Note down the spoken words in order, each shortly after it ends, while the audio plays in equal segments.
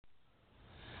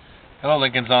Hello,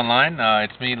 Lincoln's Online.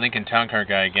 It's me, Lincoln Town Car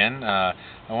Guy again. I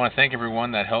want to thank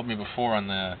everyone that helped me before on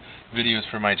the videos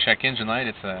for my check engine light.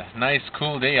 It's a nice,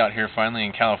 cool day out here finally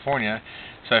in California,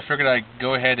 so I figured I'd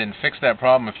go ahead and fix that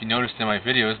problem. If you noticed in my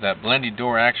videos, that blendy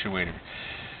door actuator.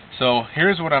 So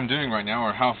here's what I'm doing right now,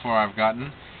 or how far I've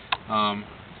gotten.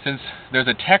 Since there's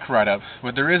a tech write-up,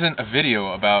 but there isn't a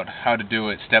video about how to do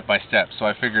it step by step, so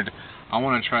I figured I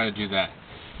want to try to do that.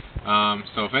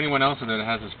 So if anyone else out there that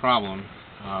has this problem,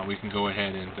 we can go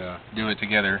ahead and do it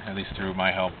together, at least through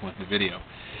my help with the video.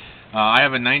 I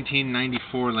have a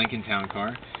 1994 Lincoln Town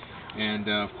Car, and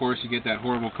of course you get that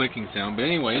horrible clicking sound. But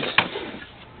anyways,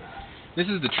 this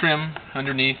is the trim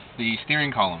underneath the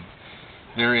steering column.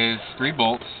 There is 3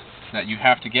 bolts that you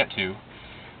have to get to.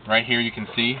 Right here you can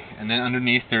see, and then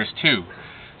underneath there's 2.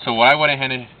 So what I went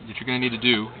ahead and that you're going to need to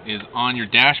do is on your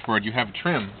dashboard you have a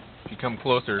trim. If you come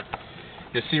closer,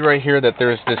 you'll see right here that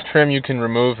there's this trim you can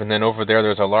remove, and then over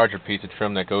there's a larger piece of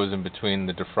trim that goes in between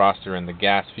the defroster and the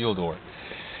gas fuel door.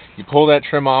 You pull that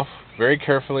trim off very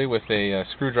carefully with a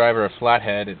screwdriver, a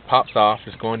flathead. It pops off.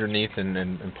 Just go underneath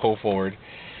and pull forward.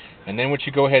 And then what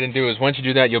you go ahead and do is, once you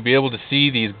do that, you'll be able to see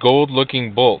these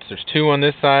gold-looking bolts. There's 2 on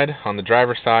this side, on the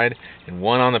driver's side, and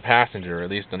 1 on the passenger, or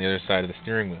at least on the other side of the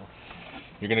steering wheel.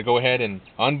 You're going to go ahead and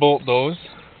unbolt those.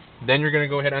 Then you're going to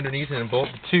go ahead underneath and bolt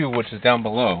the 2, which is down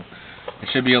below. It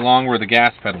should be along where the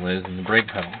gas pedal is and the brake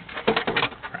pedal.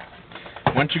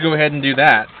 Once you go ahead and do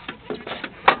that,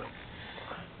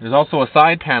 there's also a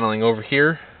side paneling over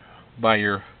here by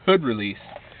your hood release.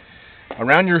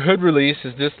 Around your hood release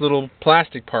is this little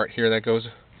plastic part here that goes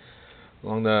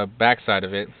along the back side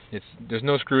of it. There's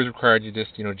no screws required. You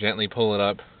just gently pull it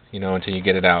up until you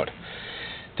get it out.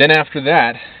 Then after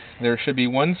that, there should be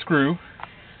 1 screw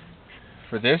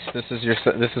for this. This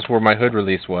is where my hood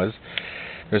release was.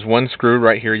 There's 1 screw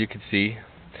right here you can see,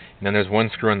 and then there's 1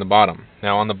 screw on the bottom.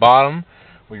 Now on the bottom,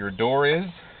 where your door is,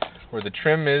 where the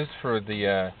trim is for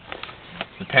the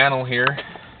panel here,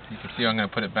 you can see I'm going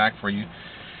to put it back for you.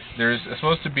 There's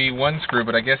supposed to be 1 screw,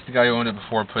 but I guess the guy who owned it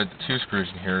before put 2 screws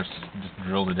in here, just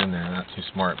drilled it in there. Not too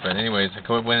smart. But anyways,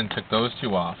 I went and took those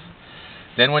 2 off.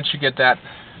 Then once you get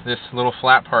this little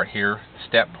flat part here,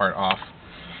 step part off,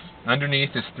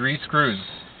 underneath is 3 screws.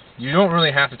 You don't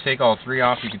really have to take all 3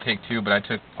 off. You can take 2, but I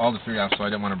took all the 3 off so I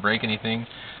didn't want to break anything.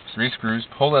 3 screws,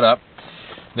 pull it up.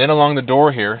 Then along the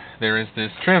door here, there is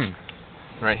this trim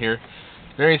right here.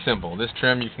 Very simple. This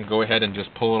trim, you can go ahead and just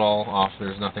pull it all off.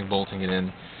 There's nothing bolting it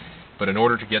in. But in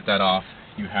order to get that off,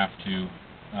 you have to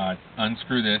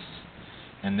unscrew this.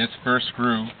 And this first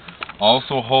screw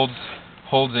also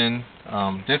holds in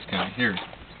this guy here.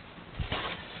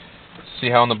 See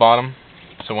how on the bottom?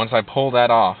 So once I pull that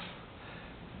off,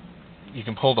 you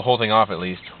can pull the whole thing off at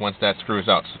least once that screw is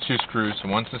out. So 2 screws. So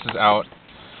once this is out,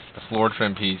 the floor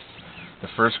trim piece, the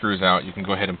first screw is out, you can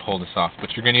go ahead and pull this off.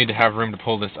 But you're going to need to have room to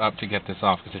pull this up to get this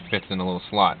off because it fits in a little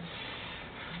slot.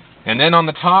 And then on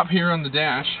the top here on the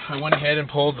dash, I went ahead and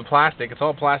pulled the plastic. It's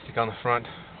all plastic on the front,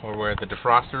 or where the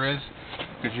defroster is,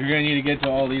 because you're going to need to get to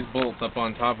all these bolts up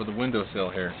on top of the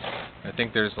windowsill here. I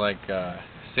think there's like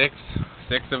 6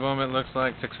 of them, it looks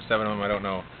like, 6 or 7 of them, I don't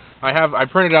know. I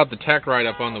printed out the tech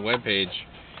write-up on the webpage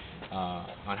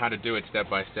on how to do it step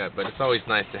by step, but it's always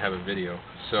nice to have a video.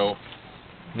 So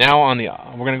now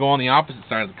we're going to go on the opposite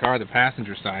side of the car, the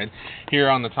passenger side. Here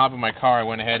on the top of my car, I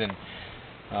went ahead and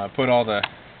put all the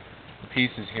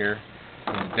pieces here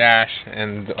on the dash,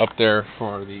 and up there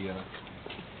for the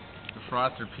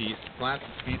defroster piece, plastic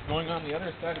piece. Going on the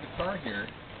other side of the car here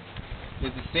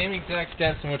is the same exact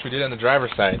steps in which we did on the driver's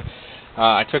side.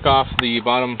 I took off the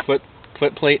bottom foot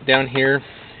plate down here,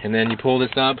 and then you pull this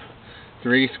up,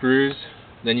 3 screws,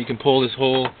 then you can pull this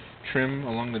whole trim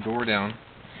along the door down.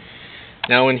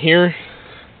 Now in here,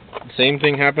 same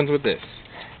thing happens with this.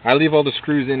 I leave all the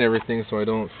screws in everything so I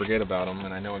don't forget about them,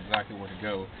 and I know exactly where to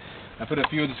go. I put a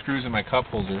few of the screws in my cup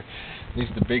holder. These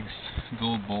are the big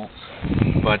gold bolts.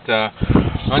 But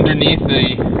underneath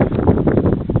these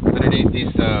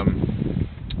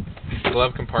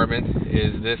glove compartment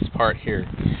is this part here.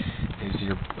 Is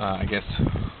your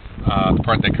the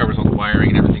part that covers all the wiring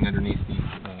and everything underneath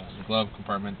the glove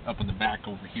compartment. Up in the back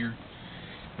over here,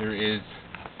 there is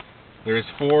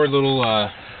 4 little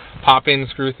pop-in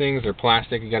screw things. They're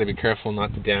plastic. You got to be careful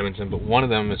not to damage them. But one of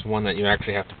them is one that you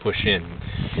actually have to push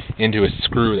into a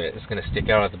screw that is going to stick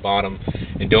out at the bottom.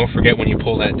 And don't forget, when you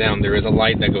pull that down, there is a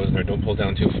light that goes in there. Don't pull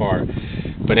down too far.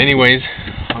 But anyways,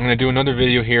 I'm going to do another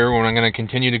video here where I'm going to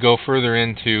continue to go further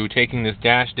into taking this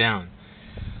dash down.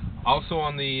 Also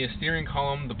on the steering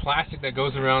column, the plastic that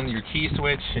goes around your key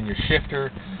switch and your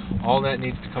shifter, all that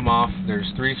needs to come off.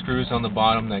 There's 3 screws on the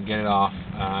bottom that get it off.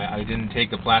 I didn't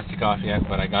take the plastic off yet,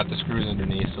 but I got the screws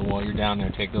underneath, so while you're down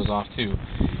there, take those off too.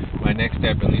 My next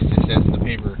step, at least it says in the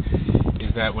paper,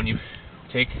 is that when you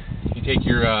take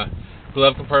your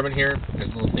glove compartment here,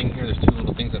 there's a little thing here, there's 2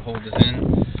 little things that hold this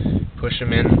in, push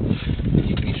them in,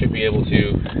 and you should be able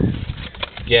to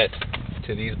get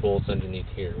to these bolts underneath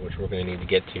here, which we're going to need to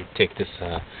get to take this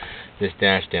this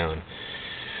dash down.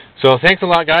 So thanks a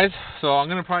lot, guys. So I'm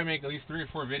going to probably make at least 3 or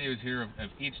 4 videos here of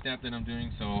each step that I'm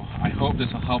doing, so I hope this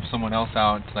will help someone else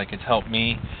out like it's helped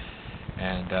me.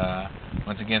 And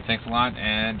once again, thanks a lot,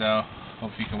 and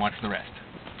hope you can watch the rest.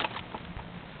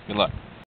 Good luck.